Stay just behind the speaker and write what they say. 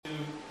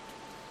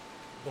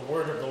the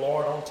word of the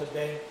Lord on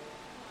today.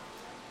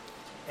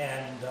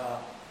 And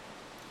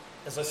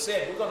as I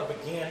said, we're going to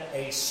begin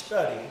a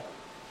study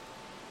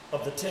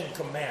of the Ten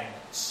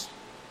Commandments.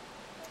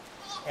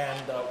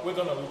 And we're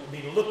going to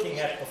be looking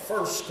at the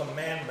first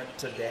commandment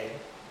today.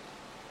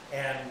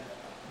 And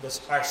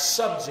our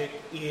subject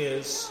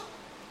is,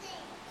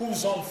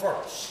 who's on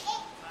first?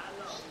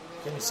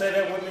 Can you say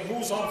that with me?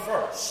 Who's on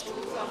first?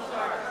 Who's on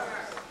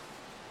first?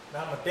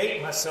 Now, I'm going to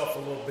date myself a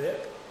little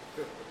bit.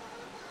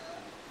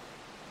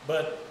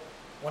 But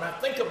when I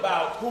think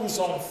about who's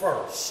on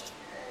first,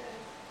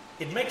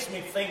 it makes me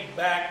think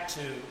back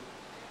to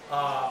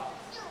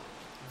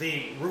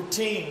the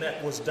routine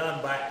that was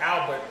done by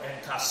Abbott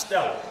and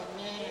Costello.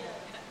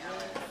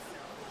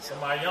 Some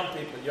of my young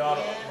people,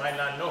 y'all might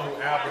not know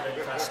who Abbott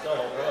and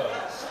Costello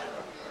was.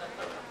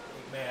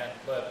 Amen.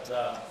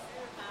 But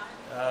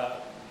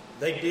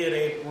they did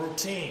a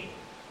routine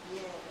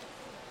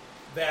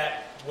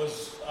that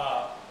was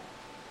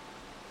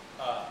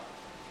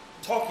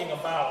talking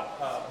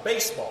about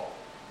baseball.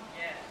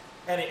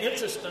 And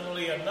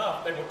interestingly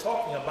enough, they were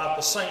talking about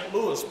the St.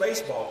 Louis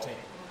baseball team.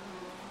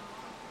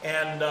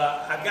 And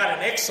I got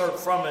an excerpt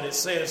from it. It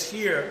says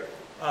here,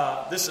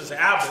 this is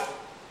Abbott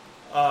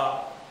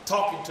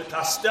talking to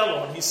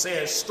Costello, and he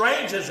says,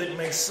 strange as it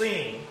may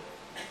seem,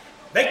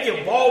 they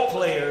give ball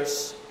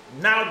players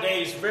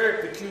nowadays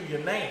very peculiar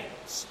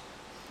names.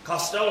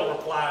 Costello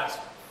replies,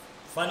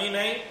 funny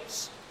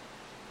names?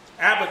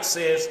 Abbott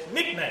says,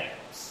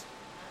 nicknames.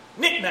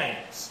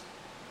 Nicknames.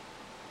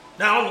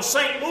 Now, on the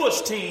St.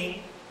 Louis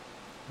team,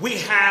 we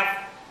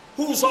have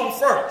who's on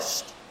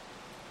first,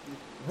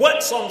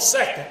 what's on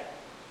second,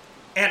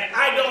 and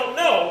I don't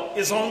know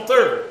is on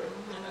third.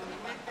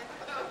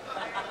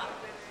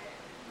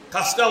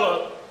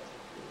 Costello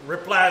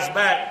replies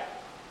back,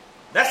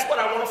 that's what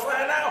I want to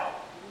find out.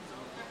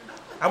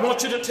 I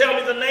want you to tell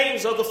me the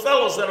names of the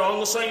fellows that are on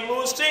the St.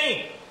 Louis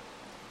team.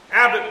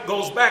 Abbott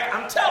goes back,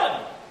 I'm telling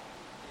you.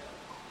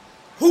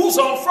 Who's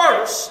on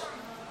first?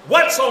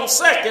 What's on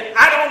second?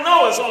 I don't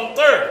know is on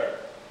third.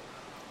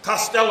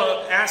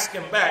 Costello asked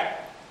him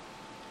back,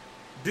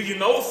 do you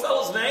know the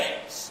fellows'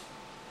 names?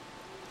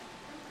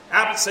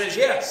 Abbott says,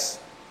 yes.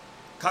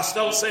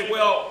 Costello said,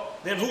 well,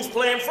 then who's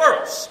playing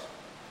first?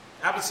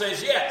 Abbott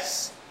says,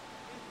 yes.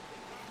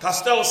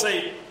 Costello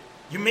said,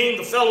 you mean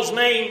the fellow's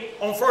name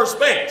on first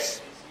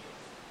base?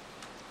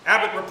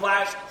 Abbott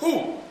replies,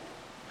 who?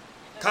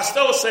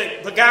 Costello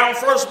said, the guy on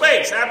first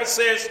base. Abbott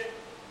says,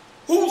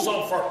 who's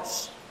on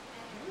first?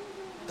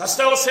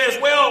 Costello says,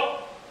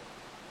 well,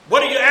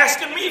 what are you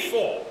asking me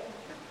for?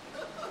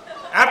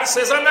 Abbott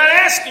says, I'm not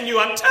asking you,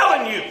 I'm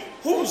telling you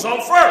who's on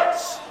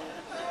first.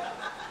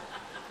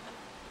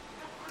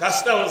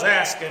 Costello's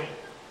asking,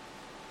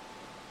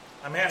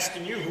 I'm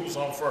asking you who's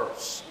on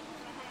first.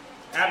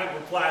 Abbott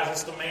replies,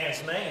 it's the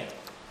man's name.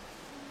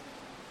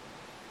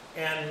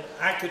 And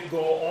I could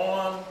go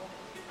on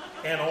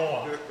and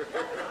on.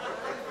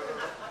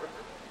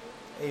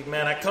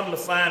 Amen. I come to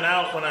find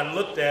out when I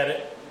looked at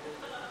it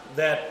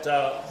that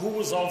who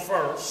was on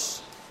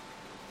first,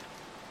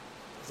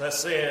 as I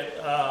said,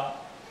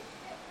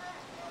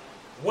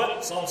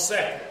 what's on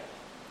second,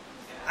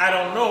 I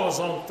don't know is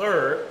on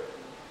third,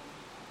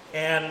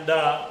 and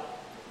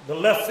the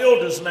left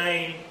fielder's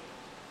name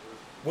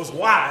was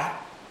Y.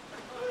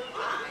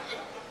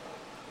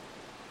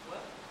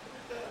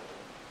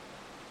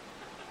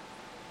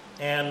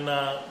 And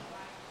the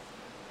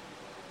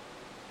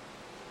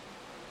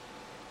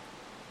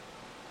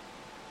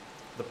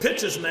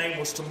pitcher's name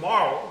was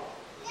Tomorrow.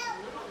 I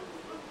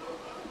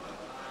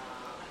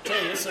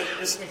tell you,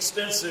 it's an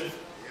extensive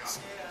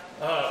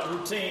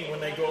routine when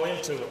they go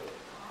into it.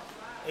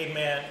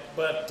 Amen.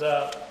 But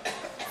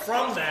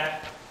from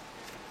that,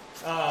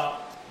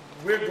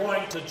 we're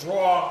going to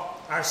draw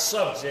our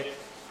subject.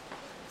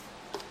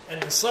 And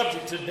the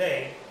subject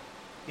today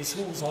is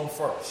who's on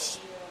first.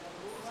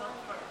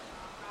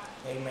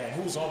 Amen.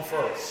 Who's on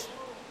first?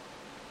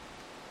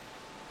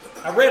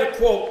 I read a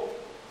quote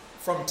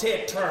from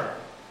Ted Turner.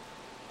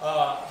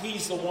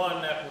 He's the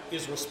one that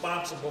is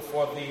responsible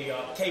for the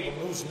cable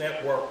news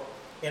network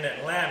in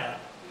Atlanta.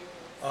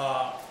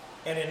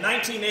 And in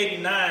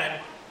 1989,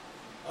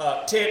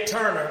 Ted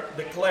Turner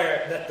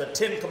declared that the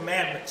Ten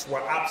Commandments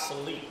were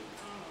obsolete.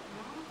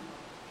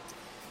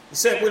 He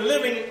said, we're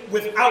living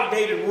with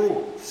outdated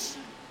rules.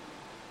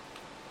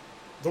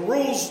 The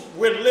rules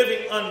we're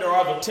living under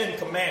are the Ten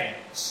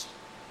Commandments.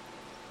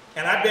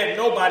 And I bet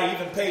nobody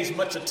even pays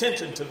much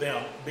attention to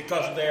them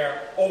because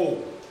they're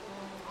old.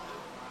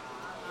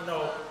 You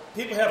know,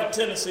 people have a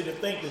tendency to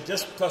think that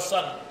just because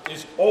something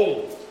is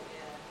old,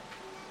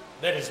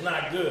 that it's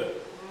not good.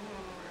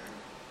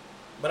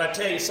 But I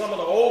tell you, some of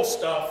the old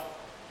stuff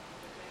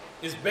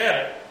is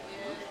better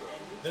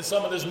than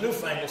some of this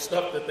newfangled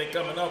stuff that they're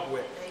coming up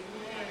with.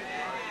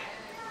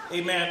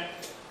 Amen.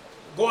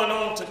 Going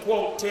on to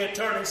quote Ted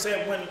Turner, he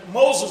said, when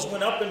Moses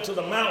went up into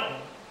the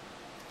mountain,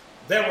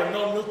 there were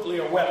no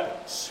nuclear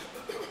weapons.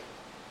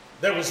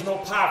 There was no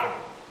poverty.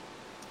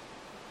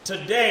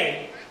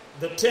 Today,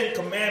 the Ten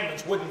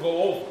Commandments wouldn't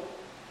go over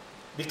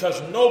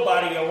because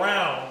nobody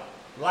around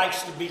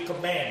likes to be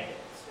commanded.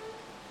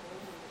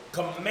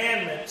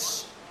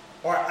 Commandments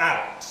are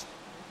out.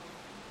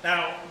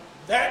 Now,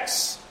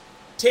 that's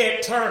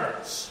Ted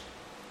Turner's.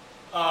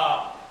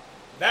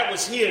 That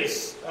was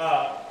his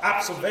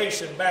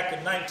observation back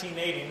in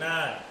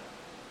 1989.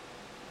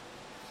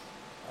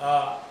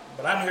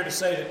 But I'm here to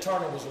say that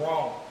Turner was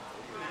wrong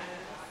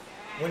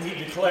when he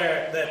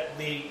declared that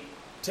the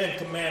Ten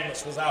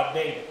Commandments was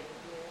outdated.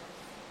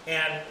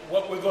 And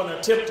what we're going to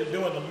attempt to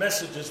do in the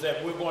messages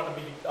that we're going to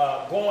be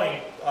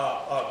going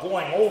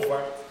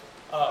over,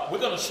 we're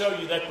going to show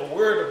you that the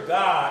Word of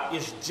God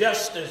is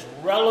just as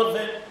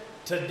relevant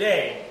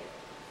today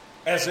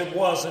as it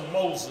was in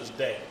Moses'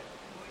 day.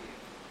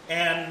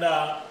 And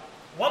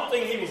one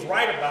thing he was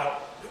right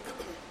about,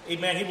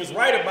 amen, he was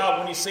right about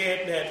when he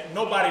said that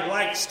nobody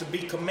likes to be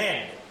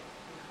commanded.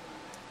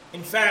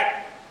 In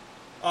fact,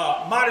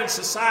 modern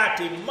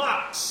society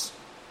mocks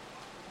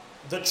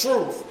the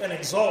truth and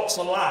exalts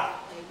a lie.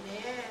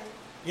 Amen.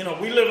 You know,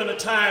 we live in a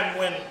time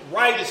when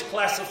right is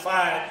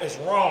classified as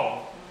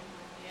wrong,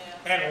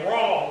 and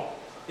wrong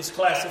is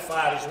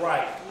classified as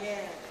right.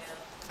 Yeah.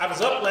 I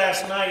was up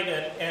last night,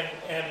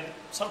 and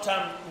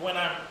sometimes when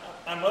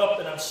I'm up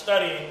and I'm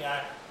studying,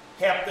 I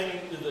have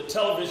the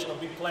television will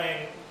be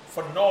playing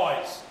for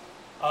noise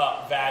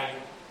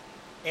value,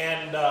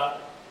 and I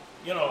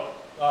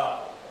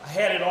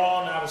had it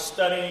on. I was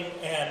studying,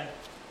 and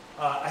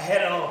I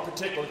had it on a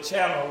particular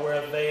channel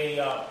where they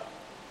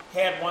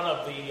had one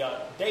of the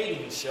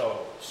dating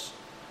shows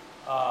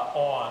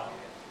on,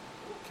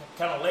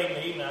 kind of late in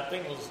the evening. I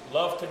think it was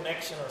Love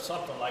Connection or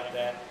something like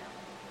that.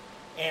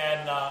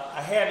 And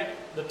I had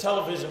the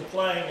television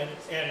playing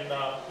and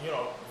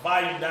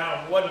volume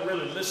down, wasn't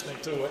really listening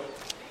to it.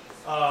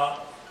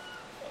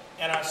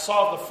 And I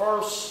saw the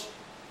first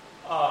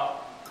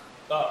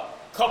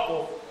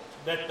couple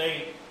that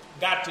they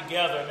got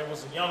together, and there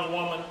was a young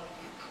woman,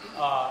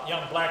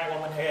 young black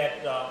woman,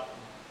 had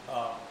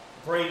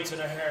braids in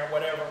her hair and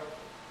whatever,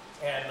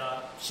 and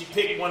she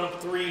picked one of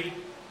three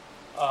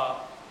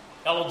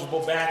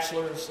eligible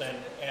bachelors,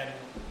 and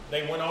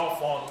they went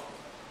off on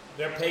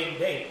their paid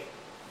date.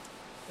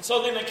 And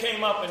so then they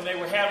came up and they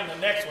were having the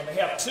next one. They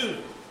have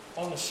two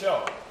on the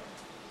show.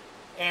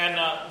 And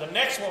the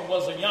next one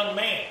was a young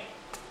man.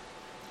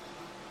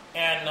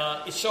 And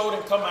it showed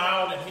him come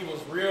out, and he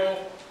was real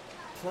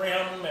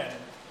prim and,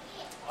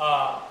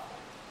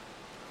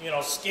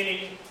 skinny.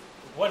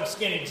 It wasn't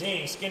skinny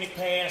jeans, skinny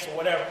pants or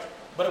whatever.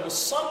 But it was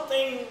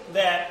something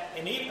that,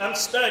 and I'm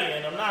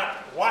studying, I'm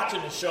not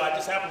watching the show, I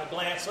just happened to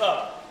glance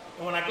up.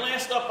 And when I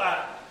glanced up,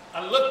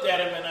 I looked at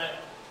him, and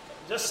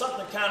just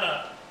something kind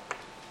of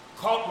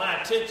caught my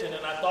attention,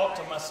 and I thought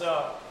to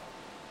myself,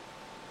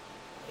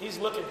 he's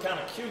looking kind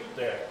of cute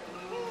there.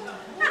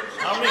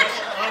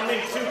 I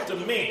mean cute to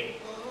me.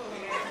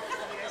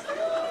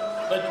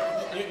 But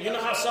you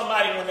know how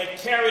somebody, when they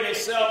carry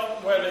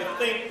themselves where they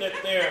think that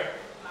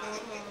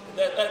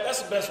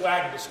that's the best way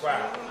I can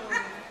describe it.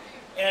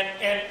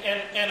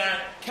 And I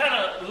kind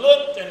of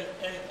looked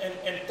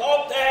and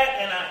thought that,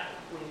 and I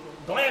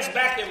glanced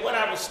back at what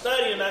I was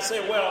studying, and I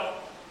said, well,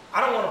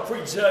 I don't want to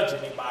prejudge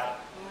anybody.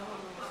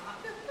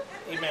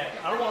 Amen.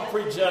 I don't want to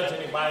prejudge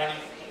anybody,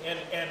 and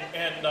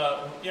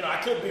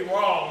I could be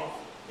wrong.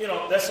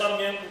 There's some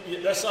men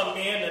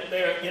that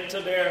they're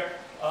into their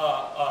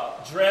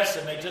dress,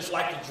 and they just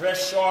like to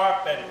dress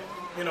sharp, and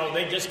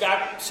they just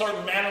got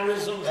certain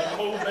mannerisms and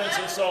movements,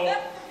 and so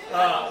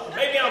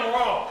maybe I'm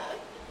wrong.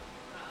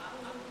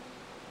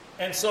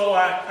 And so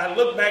I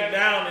looked back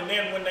down, and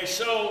then when they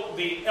showed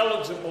the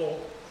eligible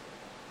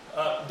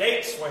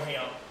dates for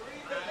him,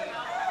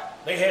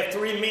 they had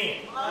three men.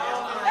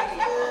 Oh my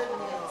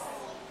goodness.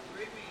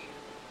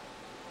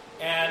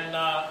 And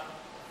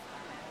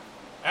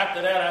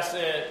after that, I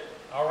said,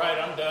 all right,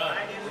 I'm done.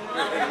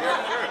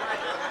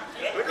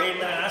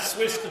 Amen. I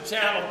switched the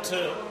channel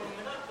to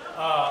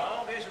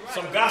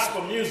some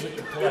gospel music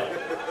to play.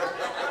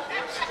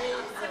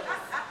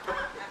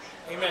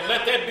 Amen.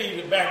 Let that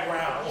be the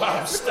background while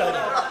I'm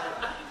studying.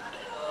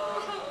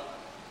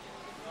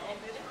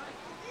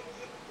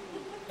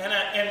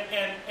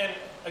 And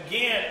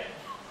again,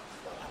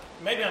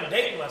 maybe I'm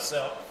dating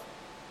myself,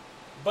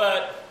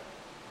 but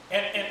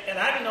and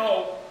I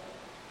know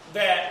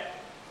that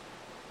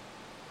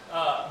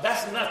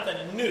that's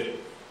nothing new.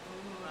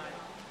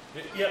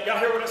 Y'all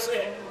hear what I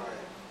said?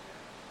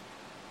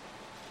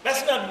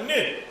 That's nothing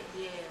new.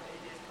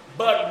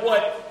 But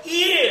what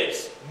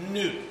is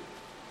new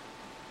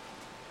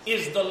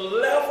is the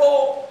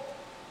level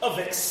of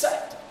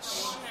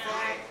acceptance.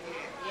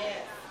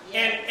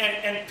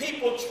 And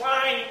people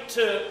trying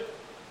to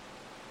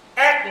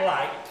act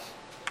like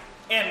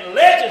and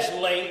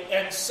legislate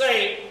and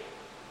say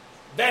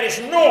that is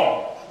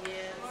normal.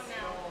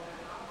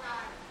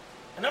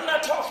 And I'm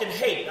not talking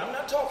hate.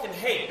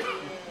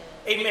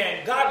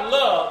 Amen. God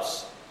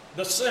loves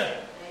the sinner.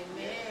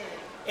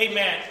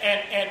 Amen.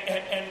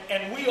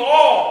 And we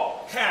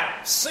all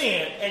have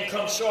sinned and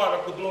come short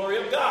of the glory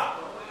of God.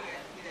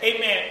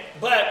 Amen.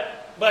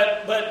 But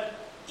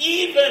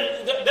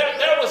even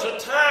there was a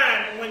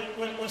time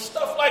when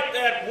stuff like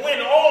that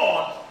went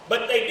on,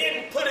 but they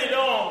didn't put it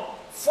on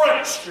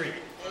Front Street.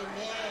 Amen.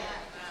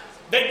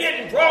 They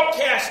didn't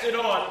broadcast it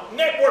on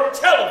network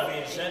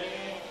television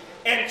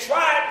and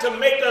tried to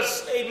make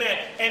us, amen.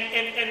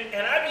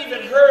 And I've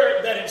even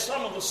heard that in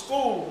some of the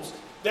schools,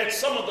 that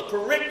some of the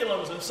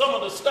curriculums and some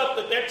of the stuff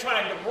that they're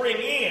trying to bring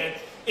in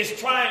is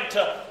trying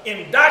to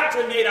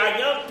indoctrinate our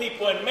young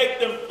people and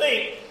make them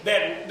think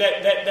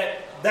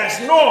that's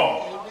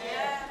normal.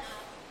 Amen.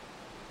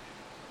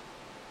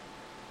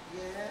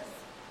 Yes.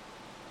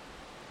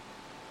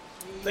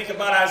 Think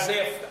about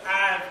Isaiah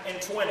 5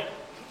 and 20.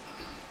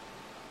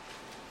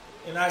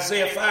 In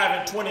Isaiah 5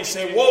 and 20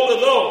 say, woe to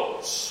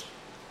those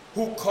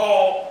who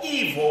call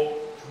evil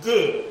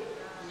good,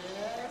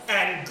 Yes.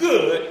 and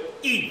good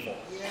evil,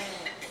 Yes.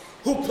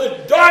 who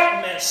put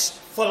darkness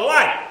for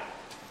light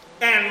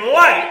and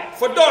light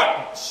for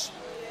darkness,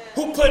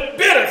 who put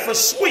bitter for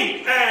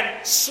sweet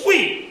and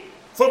sweet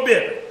for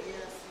bitter. Yes,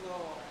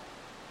 Lord.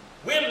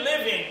 We're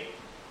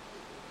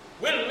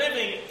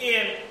living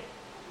in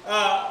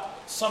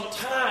some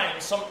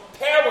times, some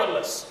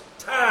perilous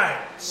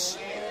times.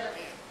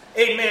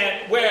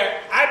 Amen.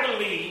 Where I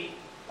believe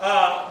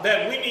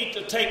that we need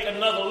to take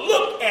another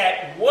look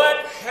at what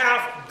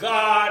hath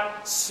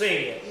God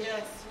said.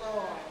 Yes,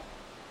 Lord.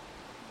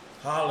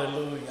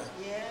 Hallelujah.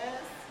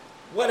 Yes.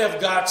 What have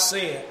God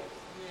said? Yes.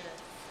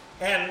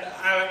 And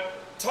I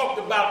talked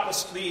about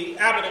the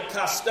Abbott and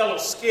Costello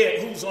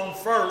skit, who's on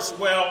first.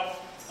 Well,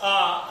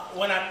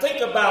 when I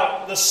think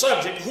about the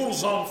subject,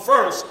 who's on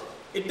first,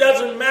 it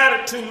doesn't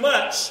matter too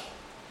much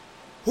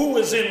who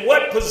is in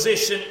what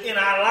position in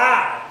our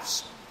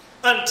lives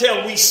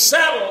until we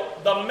settle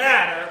the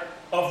matter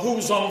of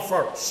who's on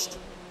first.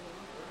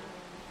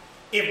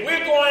 If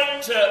we're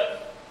going to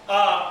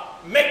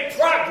make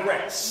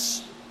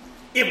progress,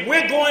 if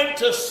we're going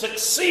to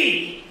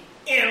succeed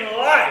in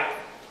life,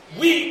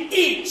 we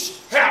each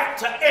have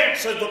to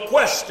answer the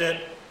question,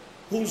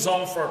 who's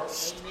on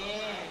first?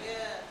 Amen.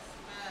 Yes.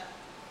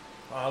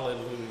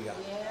 Hallelujah.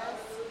 Yes.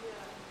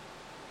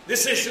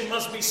 This issue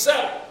must be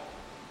settled.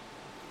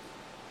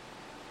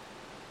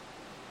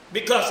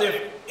 Because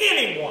if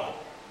anyone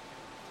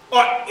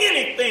or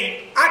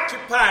anything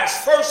occupies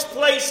first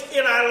place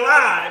in our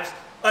lives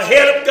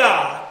ahead of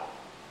God,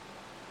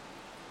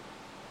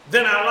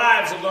 then our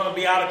lives are going to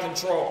be out of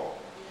control,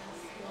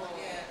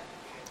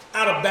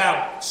 out of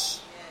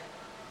balance.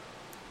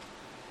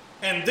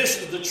 And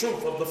this is the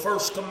truth of the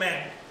first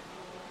commandment.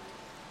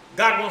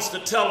 God wants to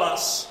tell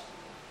us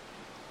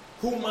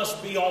who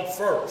must be on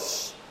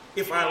first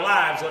if our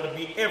lives are to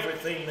be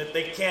everything that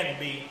they can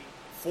be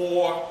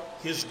for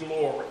His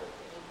glory.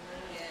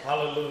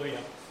 Hallelujah.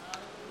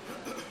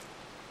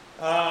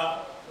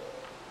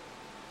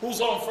 Who's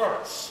on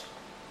first?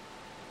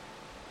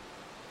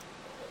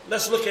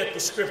 Let's look at the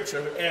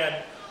scripture. And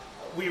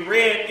we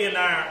read in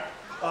our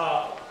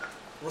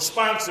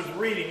responsive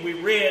reading,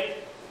 we read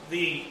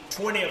the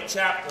 20th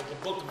chapter of the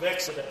book of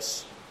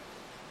Exodus.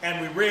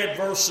 And we read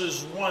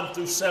verses 1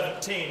 through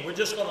 17. We're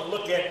just going to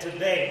look at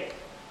today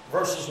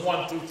verses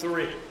 1 through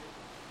 3.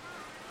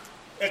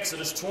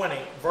 Exodus 20,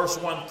 verse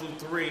 1 through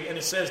 3. And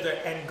it says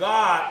that, and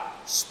God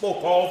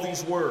spoke all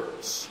these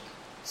words,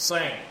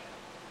 saying,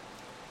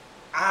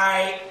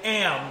 I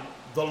am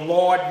the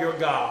Lord your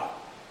God,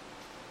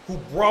 who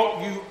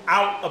brought you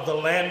out of the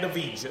land of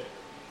Egypt,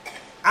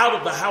 out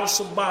of the house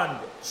of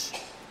bondage.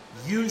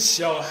 You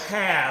shall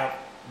have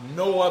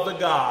no other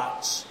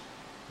gods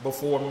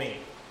before me.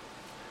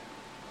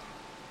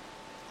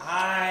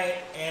 I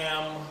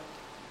am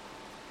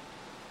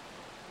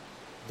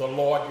the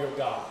Lord your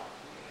God.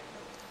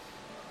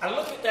 I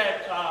look at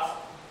that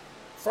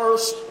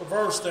first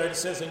verse there. It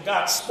says, and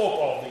God spoke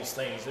all these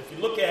things. If you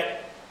look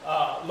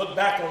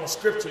back on the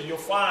scripture, you'll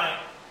find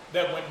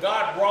that when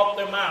God brought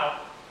them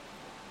out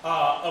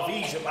of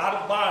Egypt, out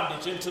of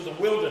bondage into the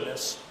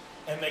wilderness,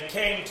 and they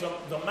came to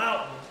the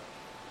mountain,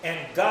 and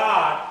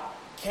God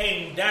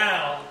came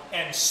down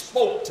and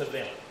spoke to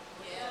them.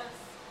 Yes.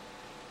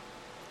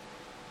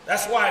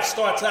 That's why it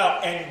starts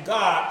out, and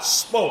God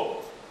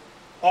spoke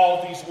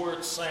all these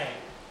words, saying.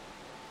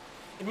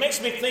 It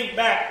makes me think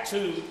back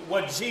to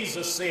what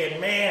Jesus said,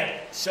 man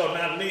shall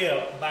not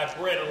live by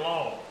bread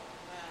alone,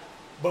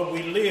 but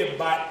we live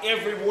by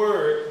every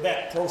word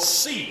that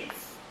proceedeth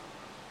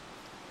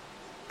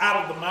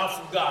out of the mouth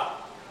of God.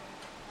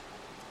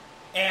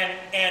 And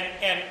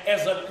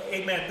as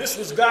amen, this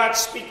was God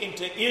speaking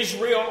to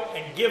Israel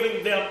and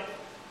giving them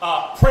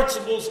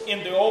principles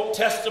in the Old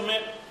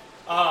Testament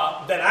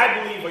that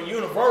I believe are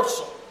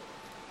universal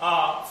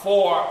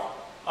for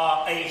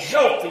a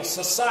healthy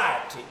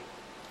society.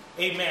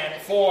 Amen.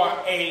 For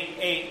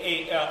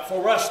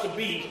for us to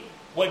be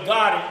what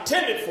God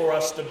intended for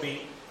us to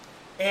be.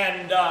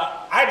 And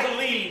I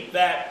believe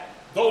that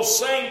those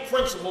same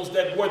principles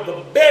that were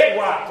the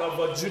bedrock of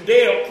a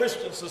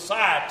Judeo-Christian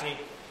society,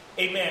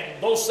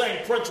 amen, those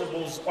same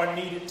principles are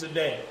needed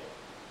today.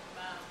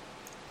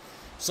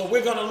 So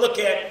we're going to look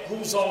at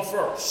who's on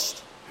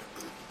first.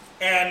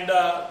 And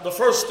the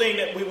first thing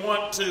that we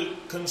want to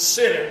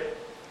consider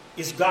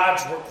is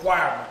God's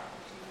requirement.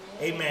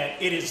 Amen.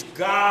 It is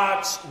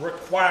God's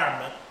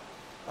requirement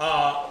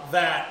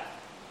and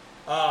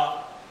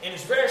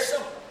it's very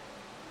simple.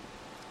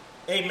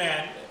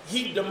 Amen.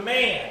 He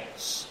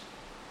demands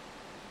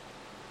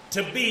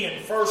to be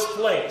in first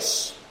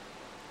place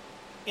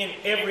in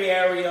every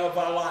area of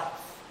our life.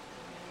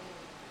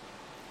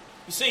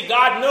 You see,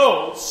 God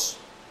knows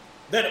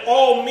that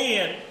all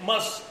men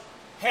must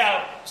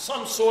have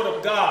some sort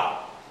of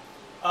God.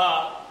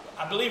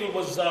 I believe it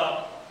was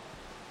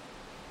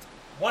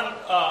one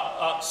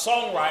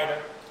songwriter,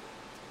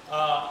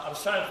 I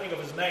was trying to think of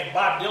his name,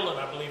 Bob Dylan,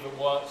 I believe it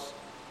was,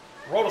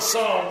 wrote a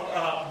song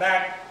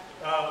back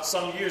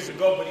some years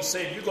ago, but he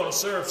said, you're going to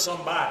serve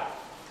somebody.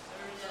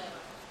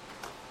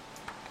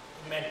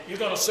 Amen. You're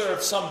going to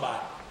serve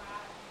somebody.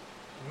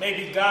 It may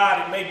be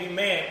God, it may be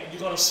man, but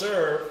you're going to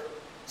serve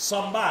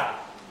somebody.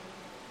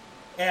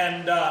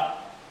 And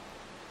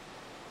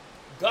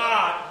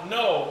God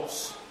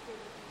knows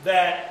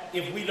that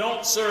if we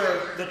don't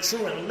serve the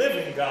true and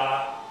living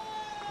God,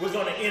 we're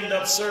going to end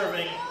up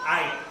serving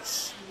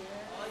idols.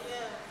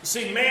 You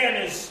see, man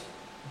is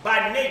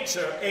by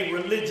nature a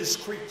religious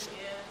creature.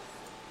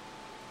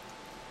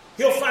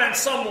 He'll find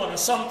someone or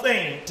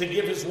something to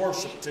give his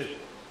worship to.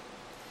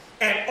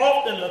 And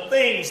often the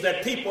things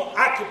that people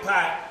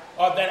occupy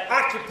or that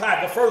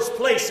occupy the first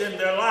place in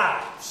their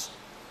lives,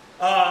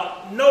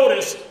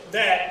 notice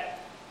that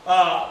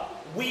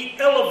we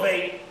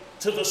elevate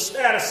to the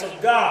status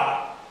of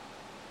God.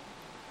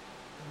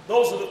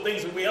 Those are the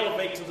things that we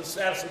elevate to the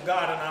status of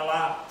God in our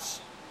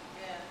lives.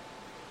 Yeah.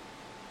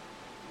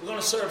 We're going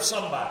to serve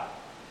somebody.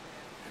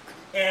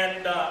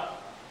 And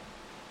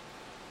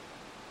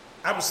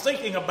I was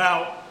thinking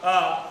about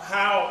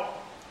how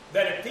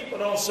that if people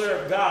don't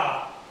serve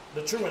God,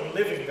 the true and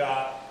living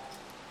God,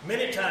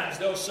 many times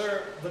they'll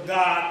serve the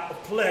God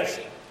of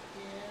pleasure. Yes.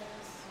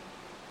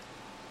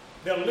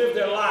 They'll live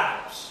their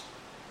lives,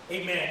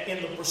 amen,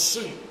 in the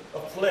pursuit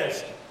of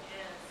pleasure.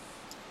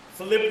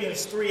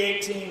 Philippians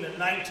 3:18 and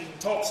 19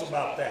 talks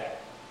about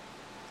that.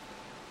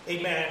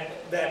 Amen.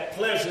 That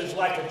pleasure is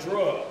like a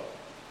drug,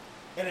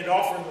 and it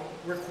often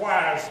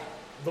requires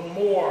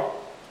more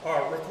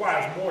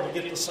to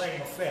get the same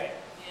effect.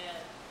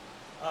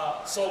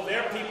 Yeah. So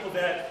there are people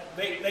that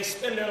they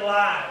spend their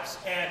lives,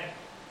 and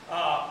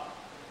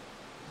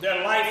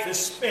their life is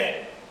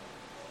spent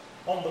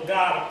on the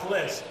God of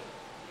pleasure.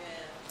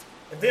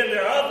 Yeah. And then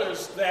there are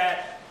others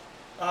that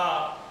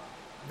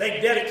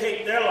they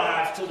dedicate their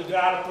lives to the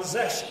God of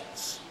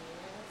possessions.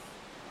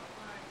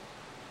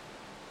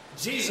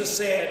 Jesus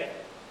said,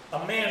 a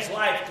man's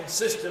life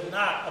consisteth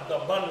not of the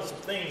abundance of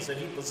things that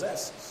he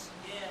possesses.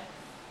 Yeah.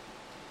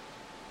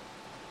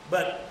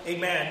 But,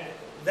 amen,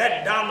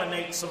 that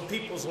dominates some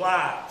people's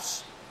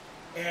lives.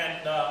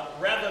 And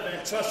rather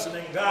than trusting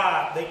in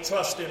God, they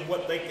trust in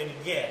what they can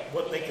get,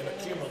 what they can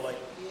accumulate.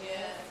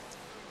 Yeah.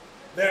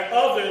 There are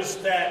others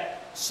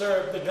that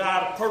serve the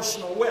God of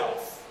personal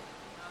wealth,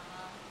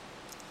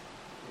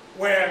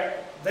 where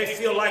they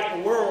feel like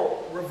the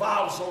world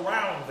revolves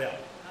around them,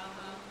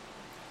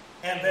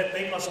 and that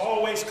they must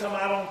always come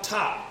out on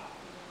top.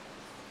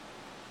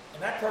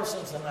 And that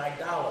person's an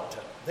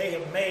idolater. They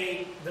have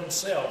made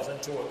themselves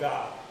into a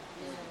god.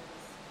 Yes.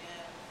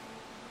 Yeah.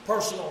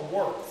 Personal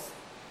worth.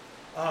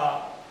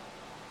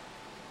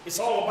 It's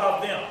all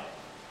about them.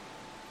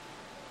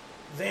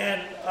 Then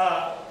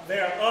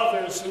there are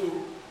others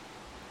who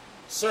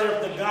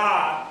serve the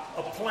God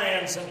of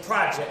plans and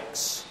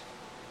projects.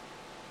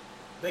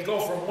 They go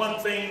from one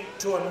thing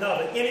to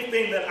another.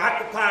 Anything that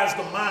occupies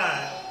the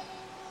mind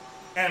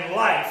and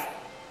life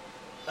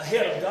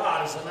ahead of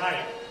God is an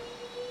idol.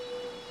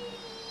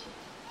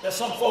 There's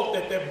some folk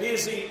that they're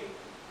busy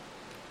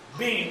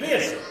being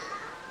busy.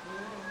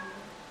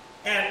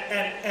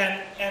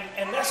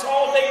 And that's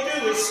all they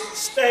do is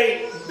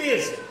stay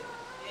busy.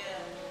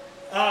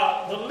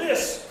 The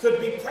list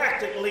could be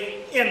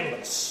practically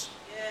endless.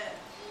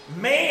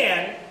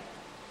 Man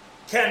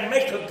can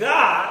make a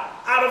God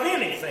out of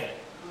anything.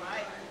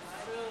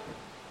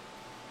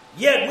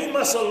 Yet we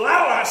must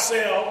allow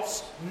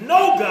ourselves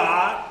no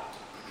God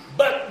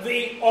but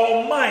the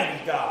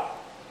Almighty God.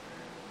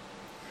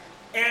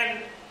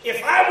 And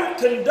if I would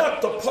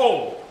conduct a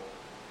poll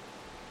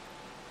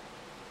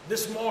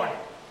this morning,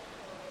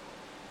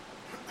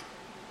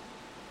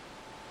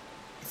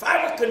 if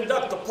I would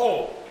conduct a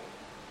poll,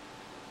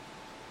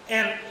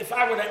 and if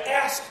I were to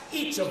ask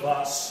each of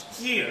us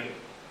here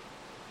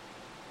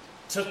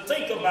to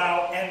think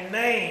about and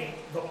name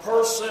the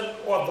person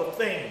or the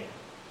thing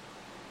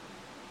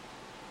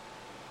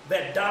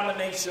that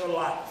dominates your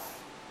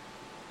life,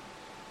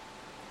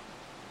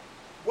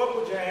 what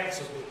would your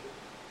answer be?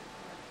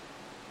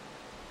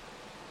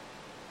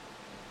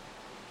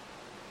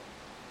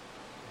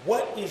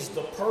 What is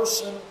the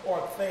person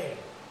or thing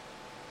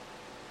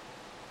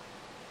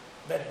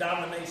that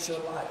dominates your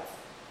life,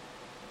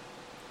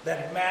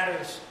 that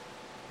matters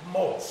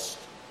most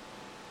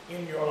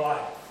in your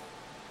life?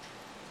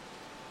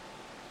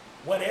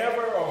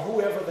 Whatever or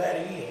whoever that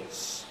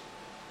is,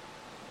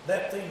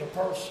 that thing or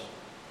person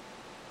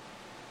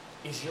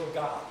is your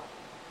God.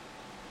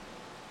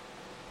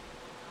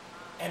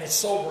 And it's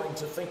sobering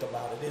to think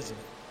about it, isn't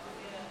it?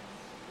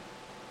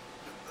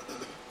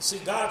 See,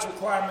 God's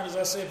requirement, as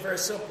I said, very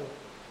simple.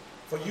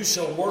 For you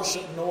shall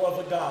worship no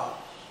other God.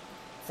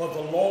 For the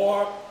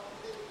Lord,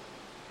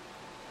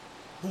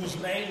 whose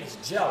name is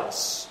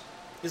jealous,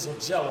 is a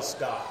jealous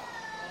God.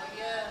 Oh,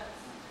 yes.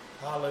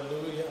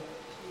 Hallelujah.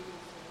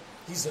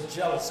 He's a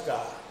jealous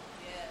God.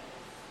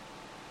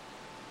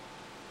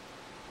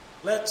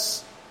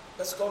 Yes.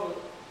 Let's go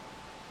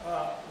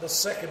to the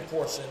second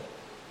portion.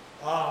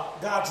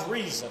 God's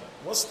reason.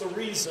 What's the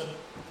reason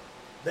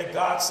that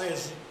God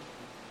says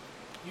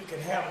you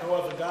can have no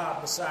other God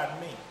beside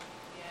me?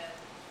 Yes.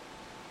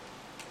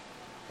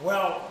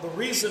 Well, the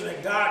reason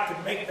that God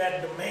could make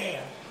that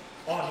demand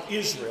on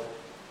Israel,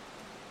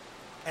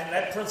 and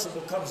that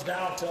principle comes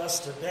down to us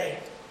today,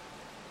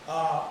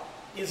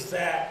 is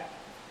that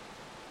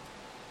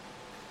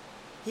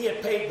he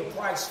had paid the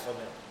price for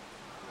them.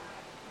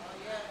 Oh,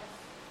 yes.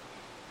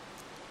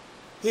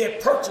 He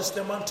had purchased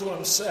them unto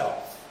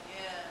himself,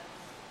 Yes.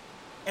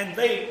 and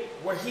they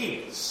were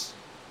his.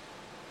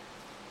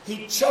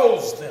 He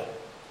chose them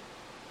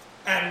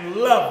and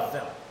loved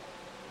them.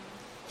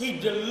 He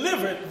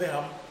delivered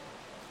them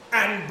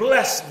and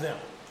blessed them.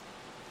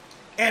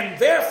 And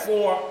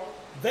therefore,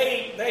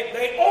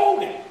 they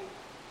owed him.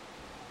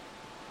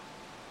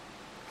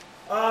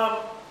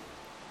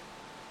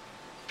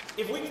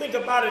 If we think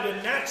about it in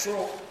a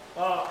natural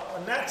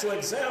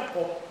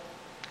example,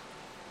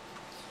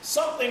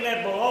 something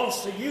that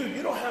belongs to you,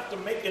 you don't have to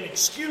make an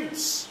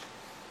excuse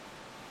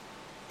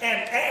and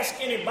ask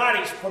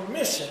anybody's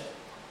permission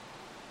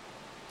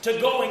to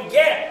go and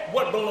get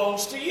what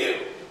belongs to you.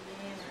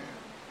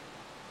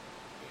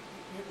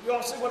 You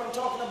all see what I'm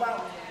talking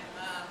about?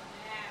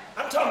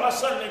 I'm talking about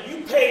something that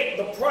you paid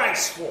the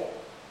price for.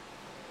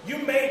 You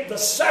made the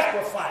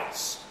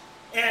sacrifice,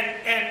 and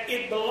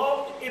it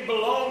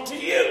belonged to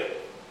you.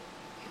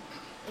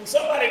 And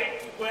somebody,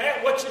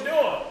 well, what you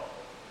doing?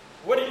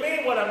 What do you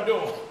mean what I'm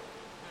doing?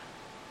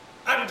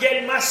 I'm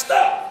getting my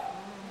stuff.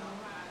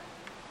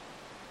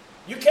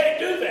 You can't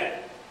do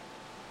that.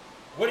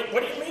 What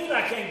do you mean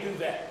I can't do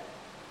that?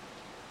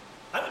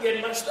 I'm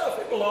getting my stuff.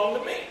 It belonged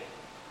to me.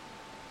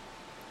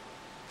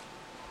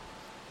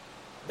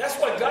 That's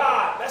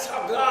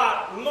how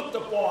God looked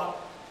upon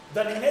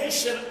the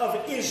nation of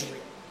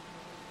Israel.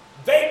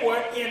 They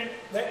were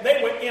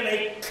in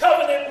a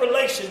covenant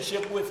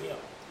relationship with him.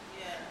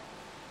 Yeah.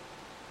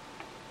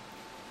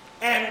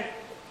 And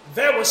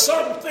there were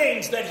certain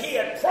things that he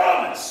had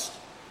promised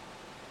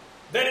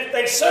that if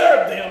they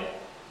served him,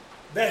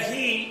 that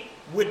he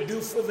would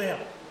do for them.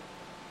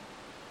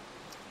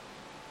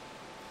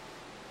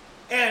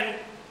 And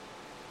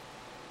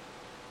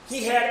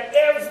he had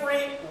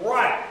every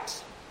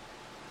right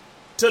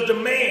to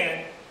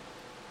demand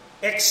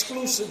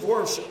exclusive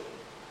worship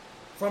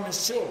from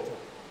his children.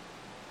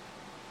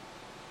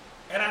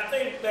 And I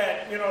think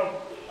that,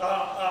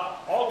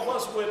 all of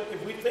us would,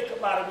 if we think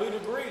about it,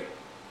 we'd agree.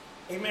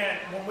 Amen.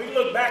 When we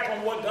look back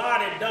on what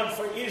God had done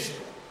for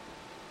Israel,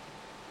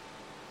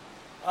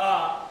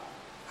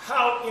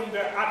 how in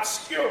their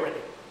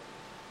obscurity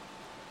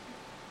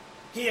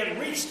he had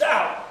reached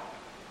out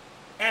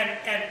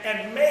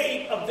and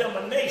made of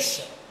them a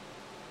nation.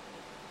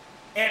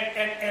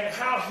 And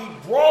how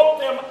he brought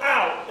them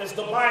out, as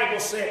the Bible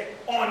said,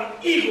 on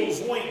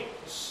eagle's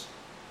wings.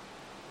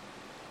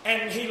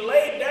 And he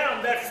laid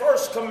down that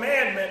first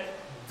commandment,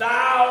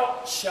 thou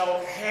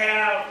shalt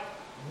have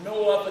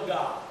no other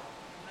God.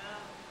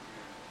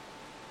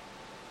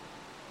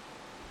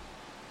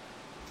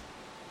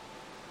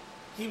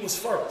 He was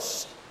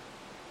first.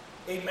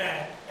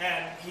 Amen.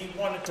 And he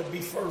wanted to be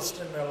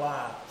first in their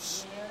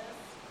lives. Yes.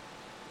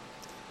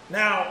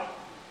 Now,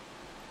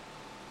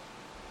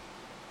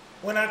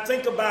 when I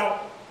think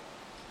about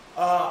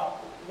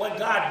what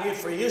God did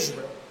for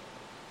Israel,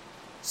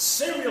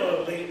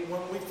 similarly,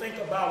 when we think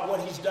about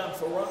what he's done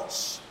for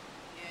us,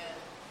 Yes.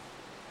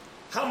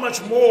 how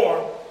much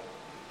more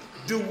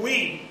do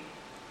we,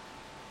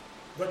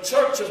 the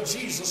Church of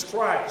Jesus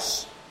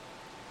Christ,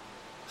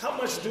 how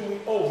much do we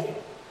owe him?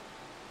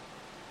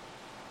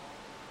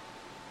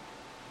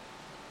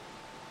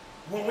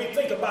 When we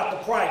think about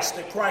the price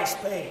that Christ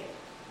paid,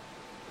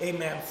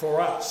 amen,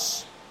 for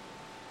us.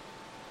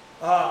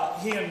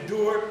 He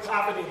endured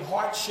poverty and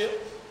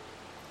hardship.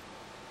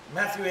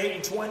 Matthew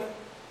 8:20.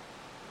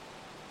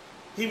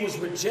 He was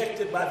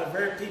rejected by the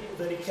very people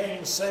that he came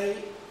to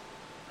save.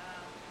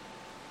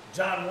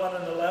 John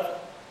 1:11.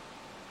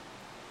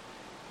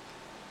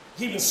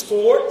 He was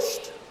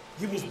scourged.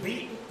 He was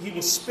beaten. He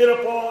was spit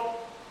upon.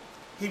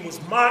 He was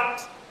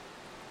mocked.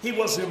 He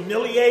was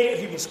humiliated.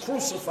 He was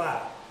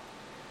crucified.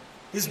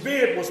 His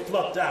beard was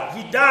plucked out.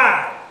 He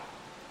died.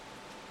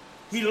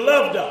 He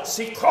loved us.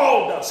 He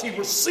called us. He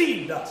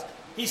received us.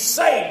 He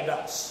saved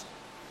us.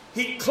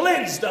 He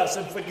cleansed us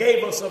and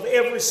forgave us of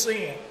every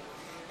sin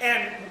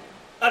and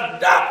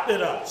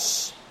adopted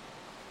us.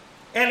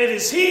 And it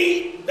is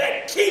he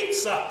that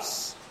keeps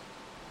us.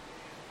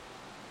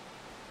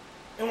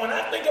 And when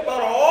I think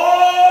about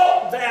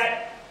all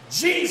that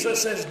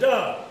Jesus has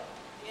done,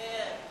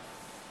 Yes.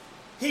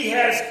 he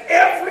has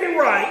every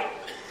right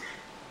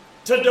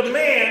to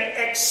demand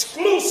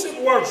exclusive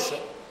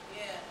worship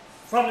Yes.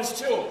 from his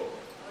children. Oh,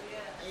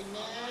 yes.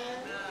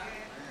 Amen.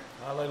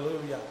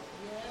 Hallelujah.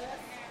 Yes.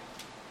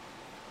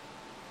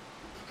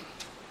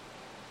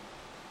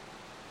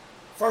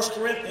 1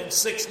 Corinthians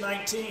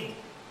 6:19. It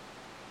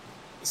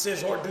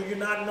says, or do you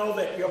not know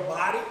that your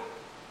body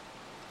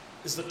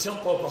is the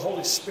temple of the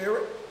Holy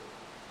Spirit,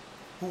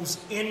 who's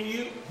in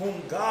you, whom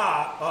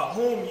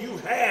you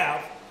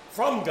have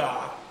from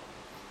God?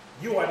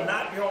 You are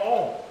not your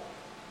own,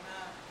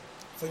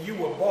 for you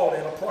were bought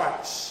at a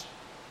price.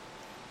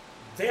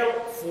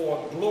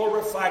 Therefore,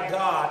 glorify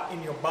God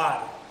in your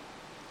body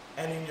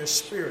and in your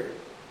spirit,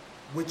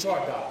 which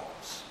are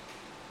God's.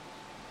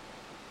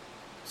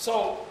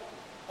 So,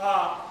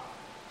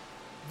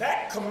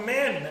 that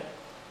commandment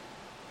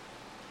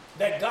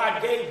that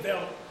God gave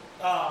them,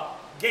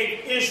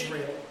 gave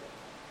Israel,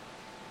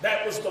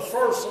 that was the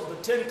first of the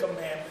 10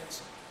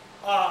 Commandments,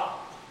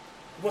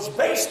 was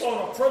based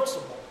on a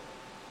principle.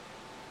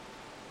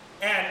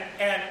 And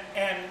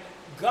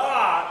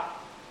God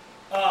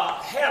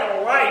had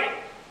a right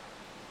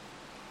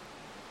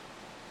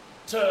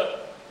to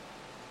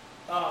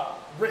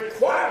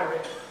require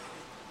it.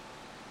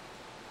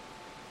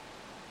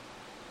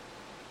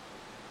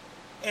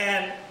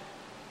 And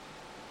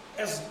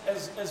as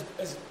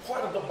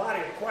part of the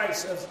body of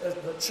Christ, as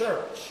the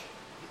church,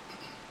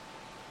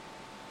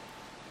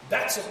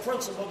 that's a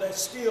principle that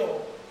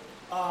still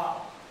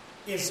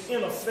is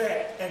in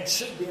effect and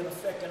should be in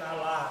effect in our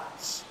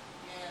lives.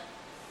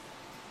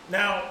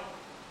 Yeah.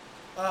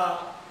 Now,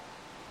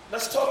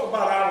 let's talk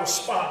about our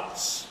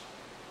response.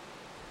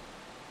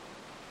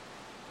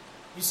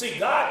 You see,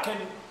 God can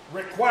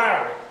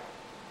require it,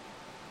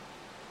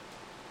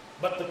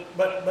 but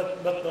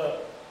the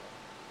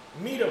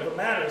meat of the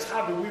matter is,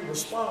 how do we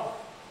respond?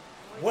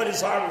 What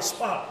is our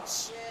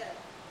response? Yeah.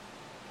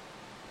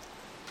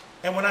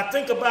 And when I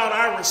think about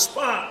our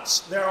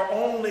response, there are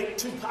only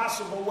 2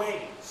 possible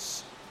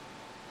ways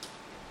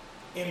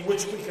in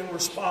which we can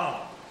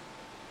respond.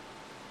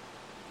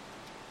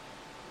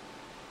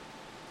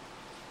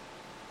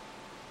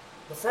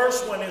 The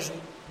first one is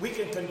we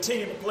can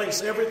continue to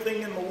place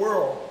everything in the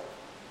world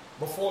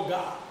before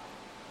God.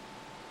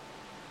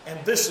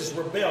 And this is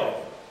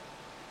rebellion.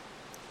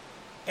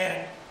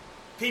 And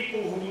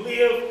people who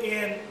live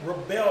in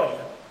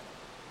rebellion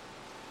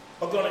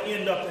are going to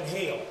end up in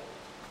hell.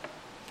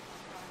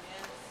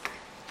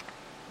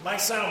 It might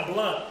sound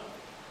blunt.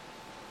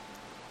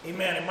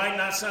 Amen. It might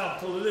not sound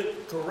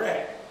politically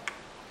correct.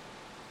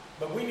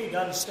 But we need to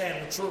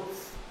understand the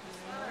truth.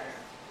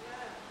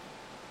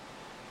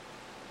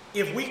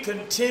 If we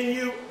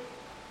continue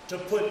to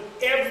put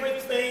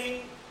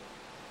everything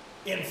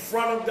in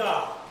front of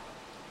God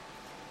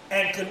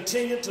and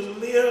continue to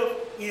live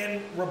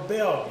in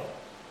rebellion,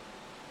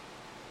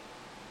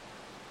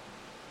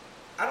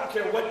 I don't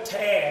care what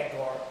tag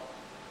or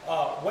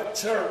what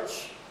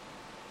church,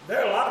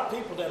 there are a lot of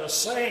people that are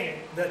saying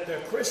that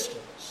they're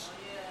Christians,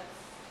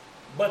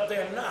 but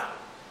they're not.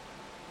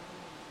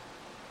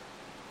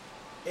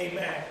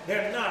 Amen.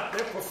 They're not.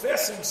 They're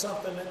professing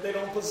something that they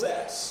don't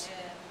possess.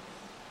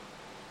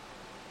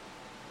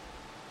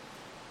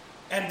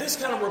 And this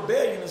kind of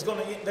rebellion is they're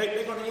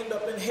going to end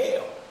up in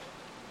hell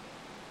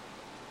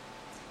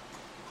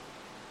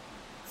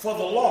for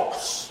the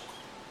lost.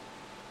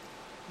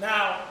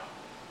 Now,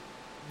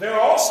 there are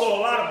also a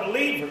lot of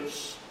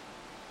believers.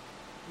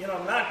 You know,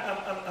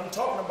 I'm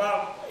talking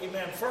about,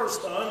 amen,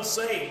 first the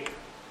unsaved.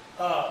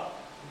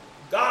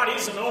 God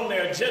isn't on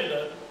their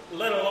agenda,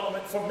 let alone,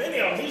 for many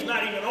of them, he's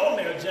not even on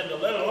their agenda,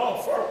 let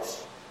alone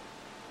first.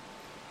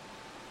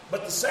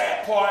 But the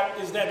sad part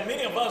is that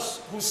many of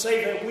us who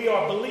say that we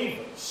are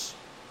believers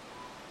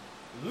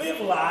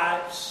live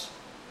lives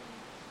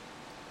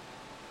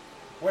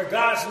where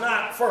God's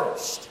not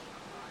first.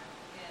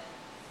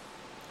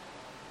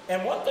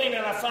 And one thing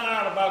that I found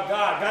out about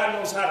God, God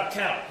knows how to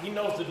count. He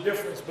knows the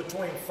difference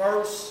between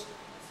first,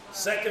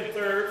 second,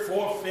 third,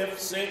 fourth, fifth,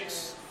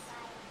 sixth.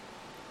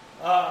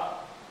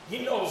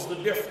 He knows the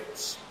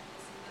difference.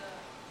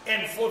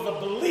 And for the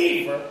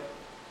believer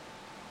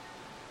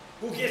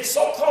who gets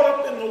so caught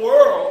up in the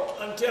world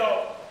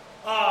until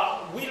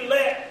we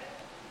let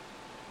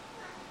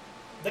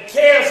the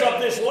cares of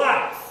this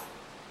life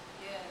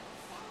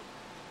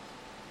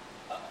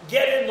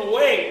get in the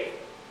way,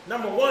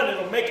 number one,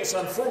 it'll make us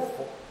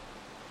unfruitful.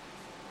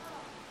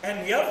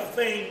 And the other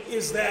thing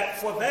is that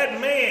for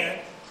that man,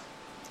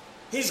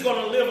 he's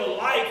going to live a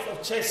life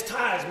of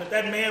chastisement,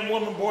 that man,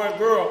 woman, boy,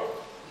 girl.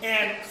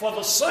 And for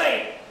the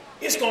saint,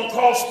 it's going to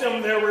cost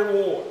them their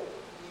reward.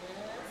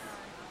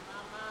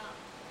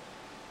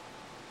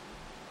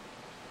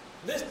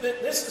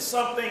 This is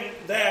something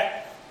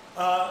that,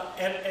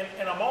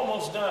 and I'm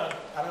almost done.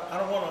 I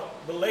don't want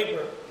to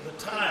belabor the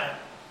time.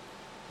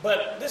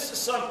 But this is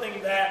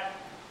something that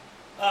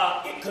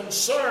it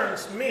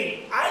concerns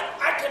me.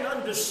 I can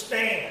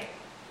understand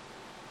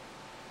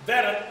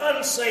that an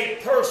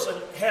unsaved person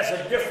has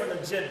a different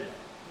agenda.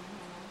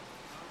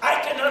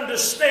 I can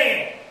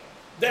understand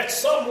that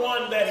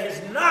someone that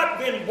has not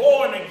been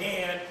born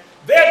again,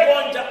 they're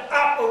going to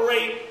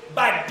operate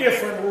by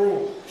different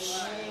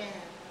rules.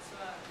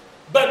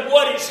 But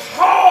what what is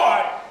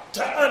hard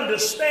to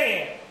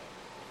understand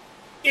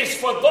is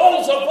for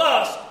those of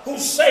us who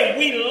say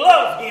we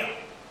love him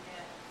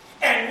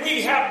and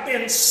we have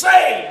been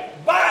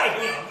saved by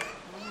him,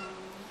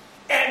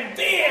 and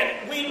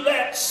then we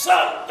let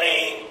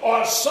something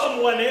or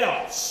someone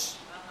else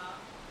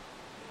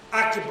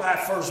occupy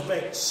first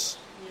base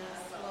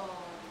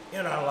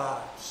in our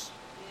lives.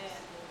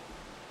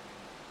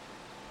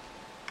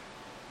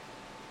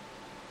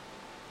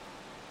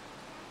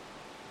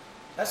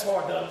 That's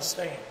hard to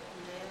understand.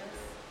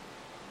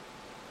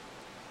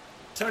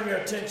 Turn your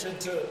attention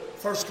to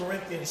 1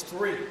 Corinthians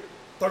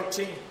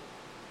 3:13. It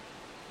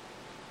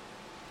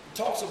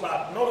talks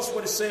about, notice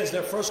what it says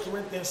there, 1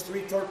 Corinthians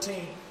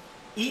 3:13.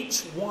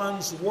 Each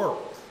one's work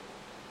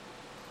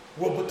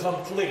will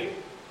become clear,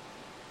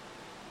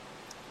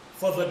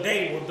 for the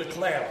day will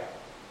declare it.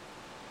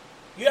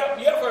 You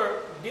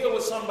ever deal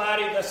with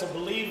somebody that's a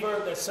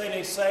believer that say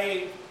they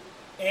saved,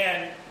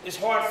 and it's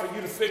hard for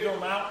you to figure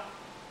them out?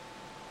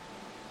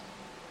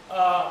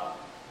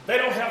 They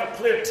don't have a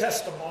clear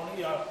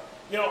testimony, or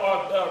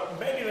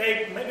maybe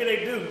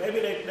they do. Maybe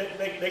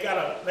they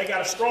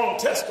got a strong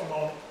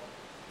testimony,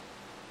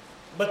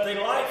 but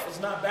their life is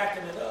not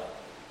backing it up.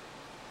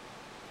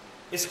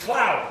 It's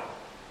cloudy.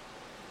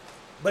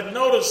 But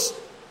notice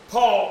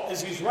Paul,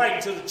 as he's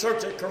writing to the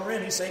church at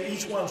Corinth, he said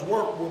each one's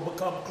work will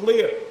become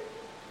clear,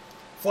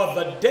 for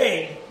the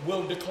day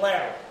will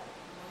declare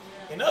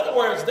it. In other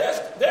words, there's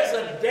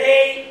a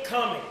day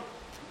coming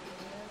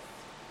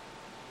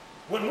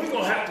when we're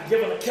going to have to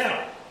give an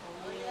account.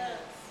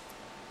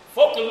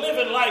 Folk are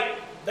living like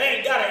they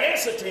ain't got an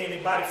answer to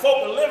anybody. Folk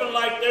are living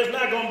like there's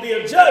not going to be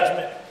a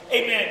judgment.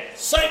 Amen.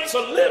 Saints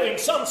are living.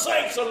 Some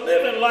saints are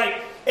living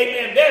like,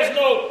 amen, there's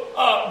no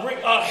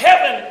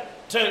heaven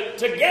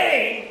to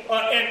gain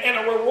and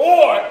a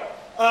reward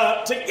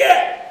to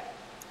get.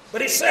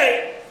 But he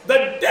said,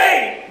 the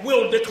day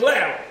will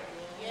declare it.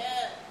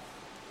 Yes.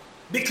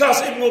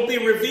 Because it will be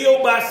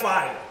revealed by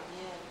fire.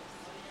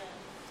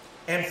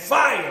 Yes.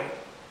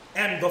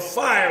 And the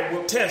fire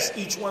will test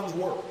each one's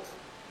work.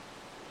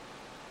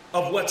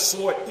 Of what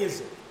sort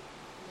is it?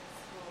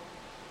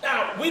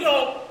 Now, we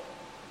don't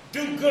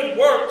do good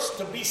works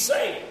to be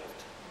saved.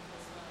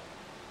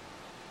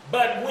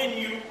 But when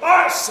you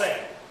are saved,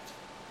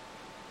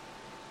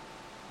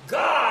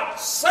 God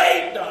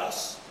saved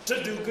us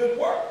to do good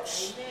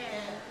works.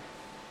 Amen.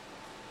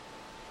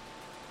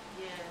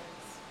 Yes.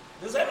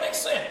 Does that make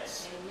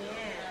sense?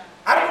 Amen.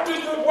 I don't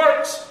do good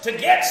works to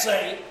get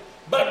saved,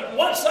 but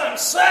once I'm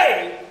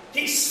saved,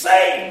 he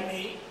saved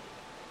me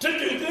to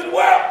do good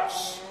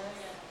works.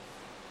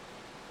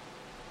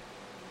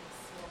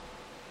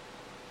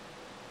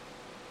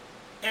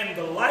 And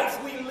the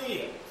life we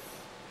live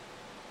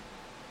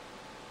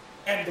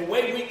and the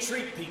way we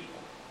treat people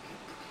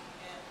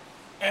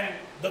and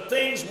the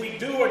things we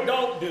do or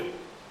don't do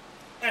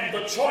and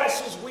the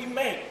choices we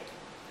make,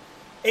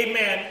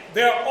 amen,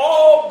 they're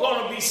all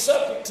going to be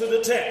subject to the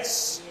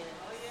test.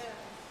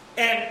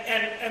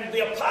 And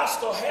the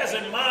apostle has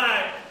in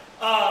mind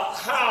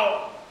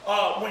how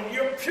when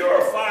you're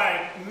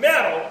purifying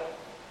metal,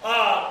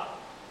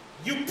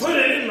 you put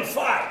it in the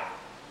fire.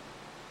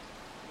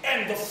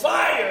 And the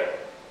fire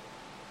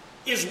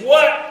is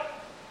what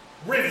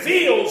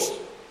reveals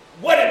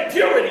what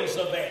impurities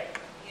are there.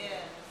 Yes.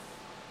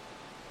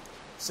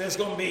 So it's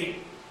going to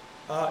be,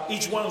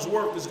 each one's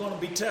work is going to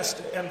be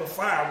tested, and the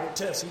fire will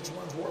test each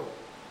one's work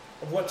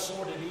of what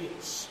sort it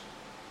is.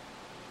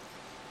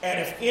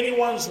 And if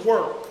anyone's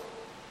work,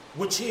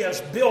 which he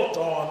has built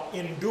on,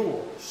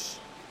 endures,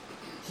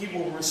 he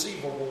will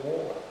receive a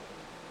reward.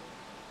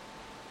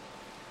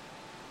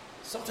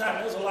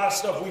 Sometimes there's a lot of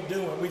stuff we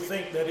do and we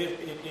think that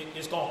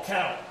it's going to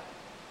count.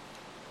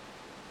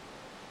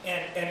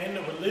 And in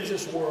the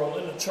religious world,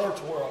 in the church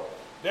world,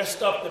 there's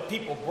stuff that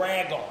people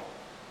brag on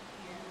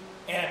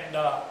and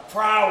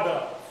proud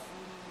of.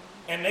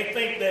 And they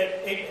think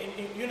that,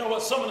 you know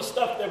what, some of the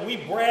stuff that we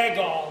brag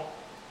on,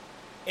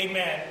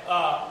 amen,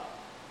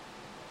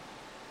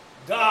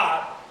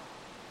 God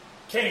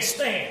can't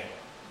stand.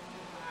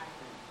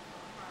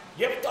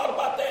 You ever thought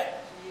about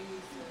that?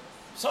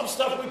 Some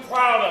stuff we're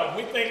proud of.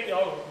 We think,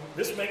 oh,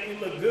 this makes me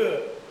look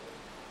good.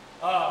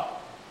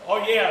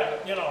 Oh yeah,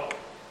 you know,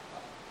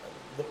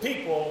 the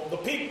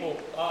people,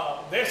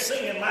 they're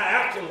singing my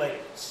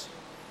accolades.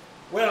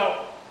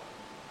 Well,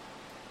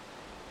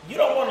 you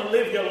don't want to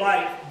live your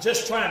life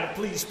just trying to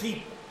please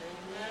people.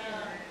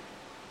 Amen.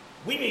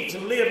 We need to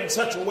live in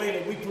such a way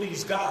that we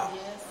please God.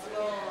 Yes,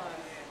 Lord.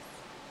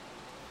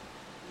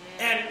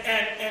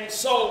 Yes. And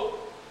so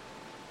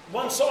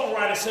one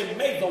songwriter said,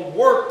 may the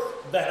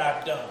work that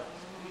I've done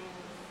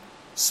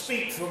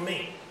speak for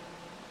me.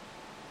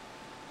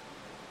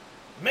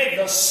 May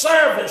the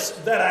service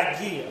that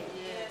I give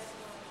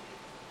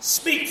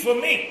speak for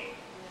me.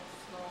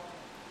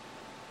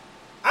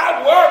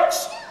 Our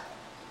works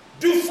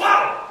do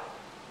follow.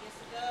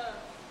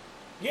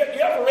 You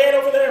ever read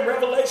over there in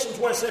Revelations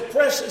where it said,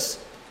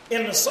 precious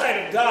in the sight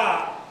of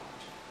God,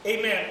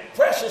 amen,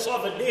 precious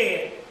are the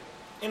dead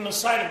in the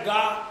sight of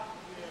God?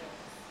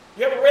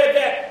 You ever read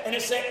that? And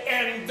it said,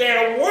 and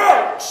their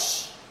works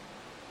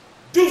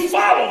do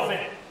follow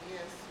them.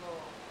 Yes, Lord.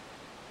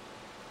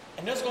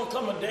 And there's going to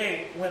come a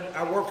day when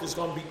our work is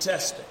going to be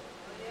tested.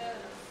 Yes.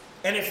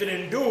 And if it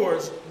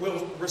endures,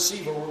 we'll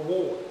receive a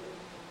reward.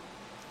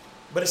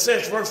 But it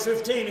says, verse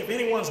 15, if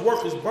anyone's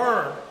work is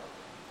burned,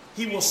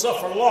 he will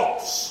suffer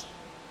loss,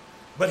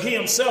 but he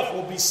himself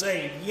will be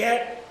saved,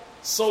 yet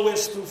so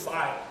is through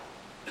fire.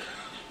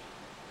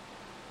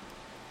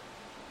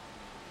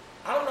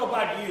 I don't know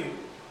about you,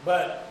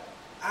 but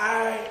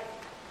I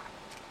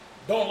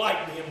don't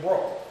like being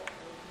broke.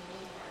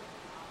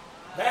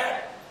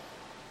 That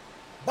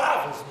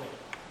bothers me.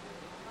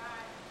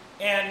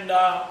 And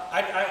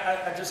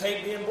I just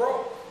hate being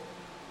broke.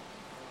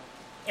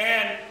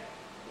 And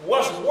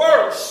what's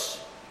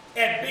worse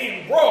at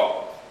being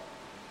broke,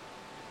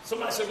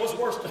 somebody said, what's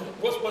worse?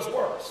 What's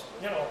worse?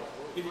 You know,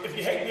 if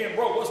you hate being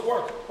broke, what's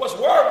worse? What's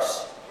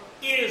worse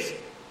is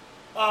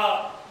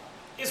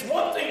it's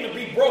one thing to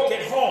be broke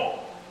at home.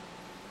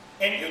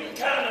 And you can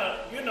kind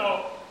of, you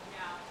know,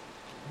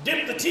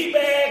 dip the tea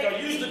bag or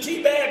use the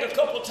tea bag a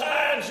couple of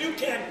times. You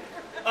can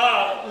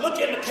look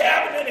in the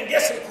cabinet and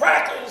get some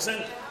crackers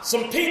and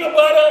some peanut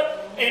butter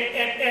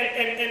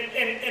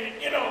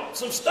and you know,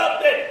 some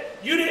stuff that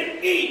you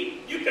didn't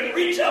eat. You can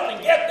reach up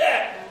and get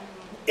that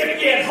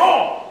if you're at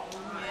home.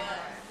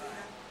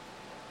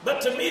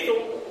 But to me,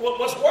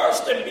 what's worse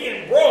than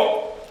being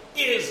broke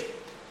is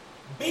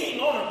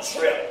being on a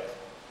trip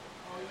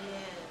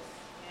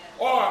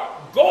or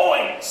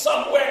going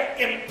somewhere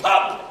in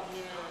public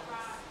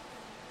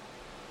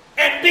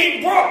and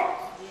being broke.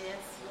 Yes,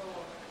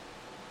 Lord.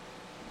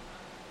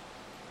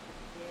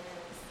 Yes.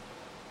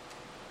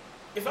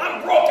 If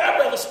I'm broke, I'd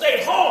rather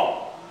stay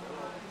home.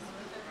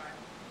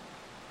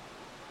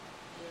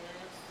 Yes.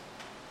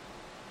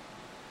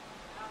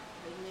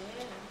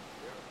 Amen.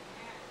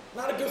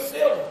 Not a good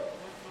feeling.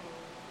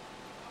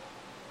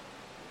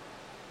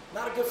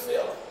 Not a good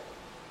feeling.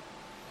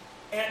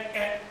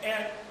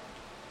 And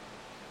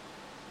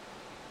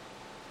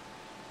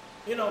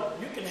you know,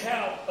 you can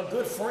have a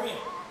good friend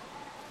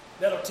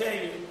that'll tell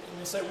you, and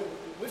you say,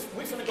 we're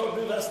finna go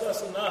do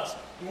this, and us.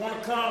 You want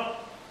to come?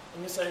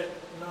 And you say,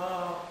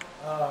 no,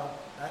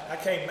 I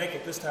can't make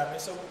it this time.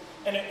 And, so,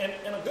 and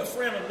a good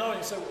friend will know,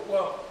 you say,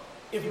 well,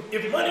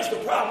 if money's the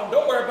problem,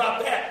 don't worry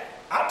about that.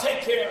 I'll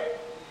take care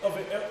of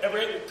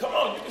it. Come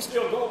on, you can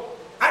still go.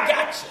 I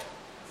got you.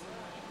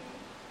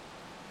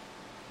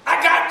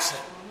 I got you.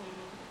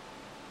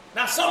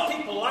 Now, some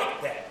people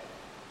like that.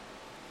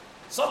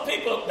 Some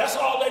people, that's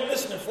all they're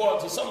listening for,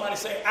 to somebody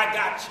say, I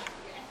got you.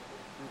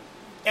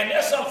 And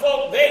there's some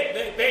folk,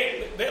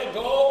 they'll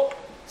go,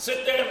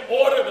 sit there and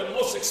order the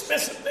most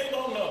expensive thing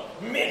on the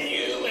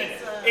menu,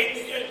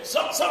 and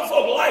some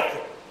folk like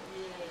it.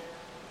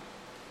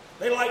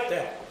 They like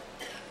that.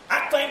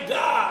 I thank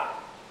God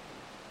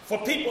for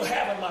people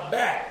having my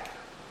back.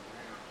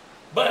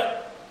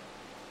 But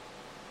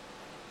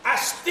I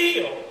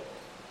still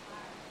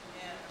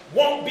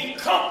won't be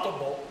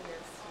comfortable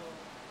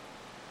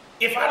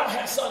if I don't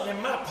have something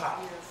in my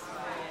pocket.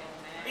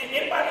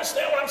 Anybody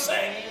understand what I'm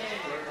saying?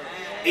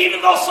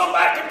 Even though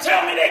somebody can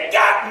tell me they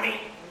got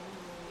me,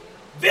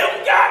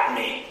 them got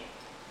me,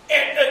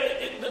 and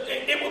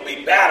it would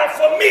be better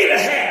for me to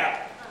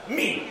have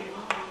me.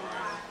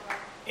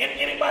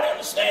 Anybody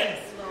understand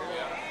me?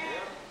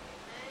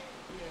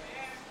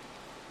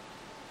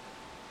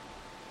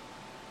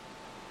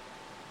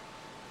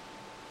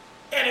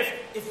 And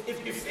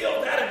if you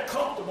feel that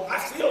uncomfortable, I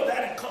feel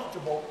that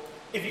uncomfortable.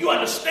 If you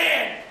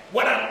understand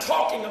what I'm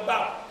talking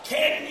about,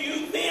 can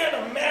you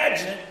then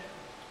imagine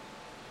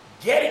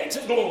getting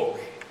to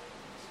glory?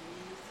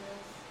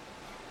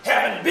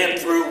 Having been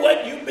through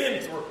what you've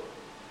been through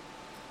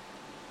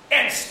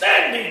and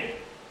standing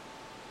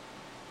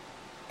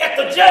at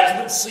the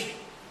judgment seat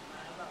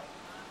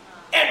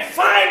and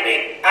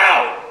finding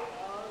out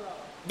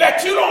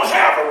that you don't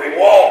have a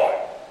reward.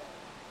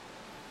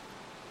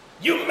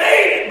 You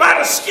made it by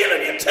the skin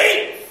of your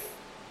teeth.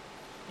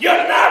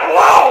 You're not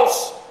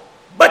lost,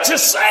 but you're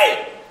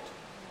saved.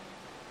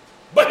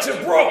 But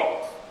you're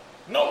broke.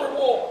 No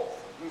reward.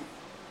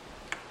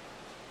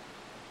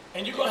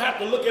 And you're going to have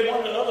to look at one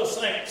of the other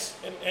saints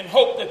and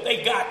hope that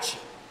they got you.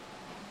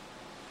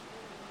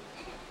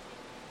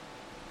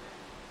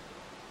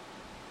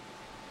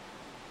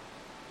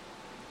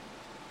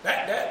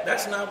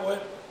 That's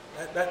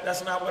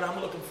not what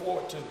I'm looking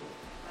forward to.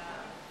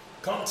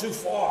 Come too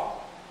far.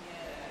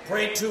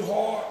 Pray too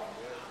hard.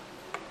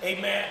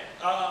 Amen.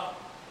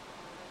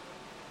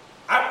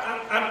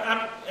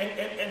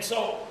 And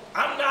so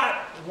I'm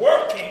not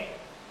working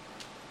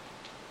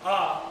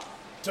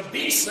to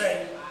be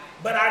saved,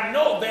 but I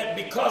know that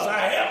because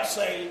I am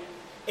saved,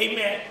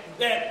 amen,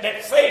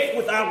 that faith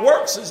without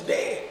works is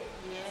dead.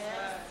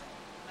 Yes.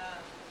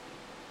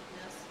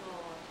 Yes,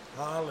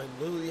 Lord.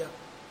 Hallelujah.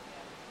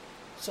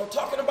 So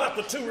talking about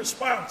the two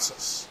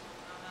responses.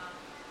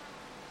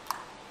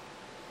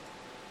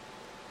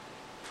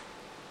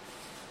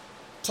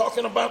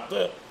 Talking about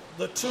the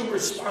two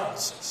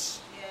responses.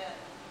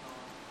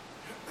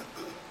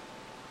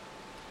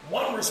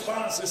 One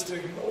response is to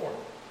ignore.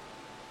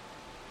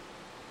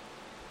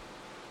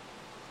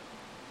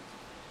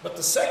 But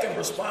the second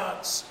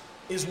response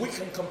is we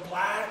can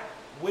comply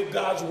with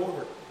God's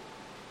word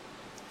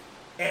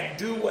and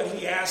do what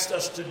he asked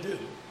us to do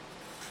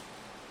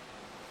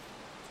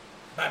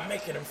by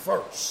making him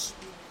first.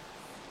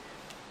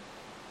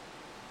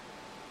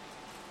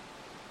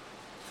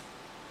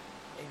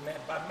 Amen.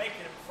 By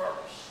making him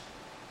first.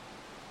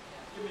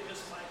 Give me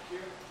this mic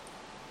here.